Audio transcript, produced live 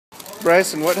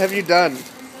Bryson, what have you done?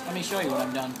 Let me show you what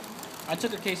I've done. I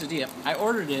took a quesadilla. I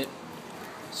ordered it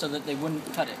so that they wouldn't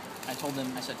cut it. I told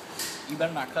them, I said, you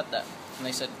better not cut that. And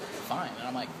they said, fine. And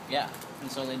I'm like, yeah.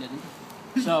 And so they didn't.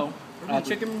 So,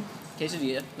 chicken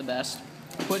quesadilla, the best.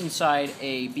 Put inside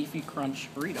a beefy crunch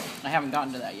burrito. I haven't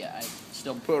gotten to that yet. I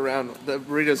still put around the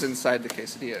burrito's inside the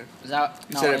quesadilla. Is that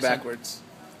you said it backwards?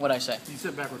 What'd I say? You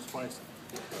said backwards twice.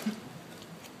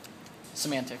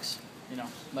 Semantics, you know.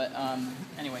 But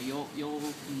anyway, you'll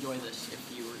enjoy this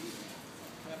if you were eating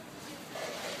it.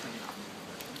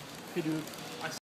 Hey, dude.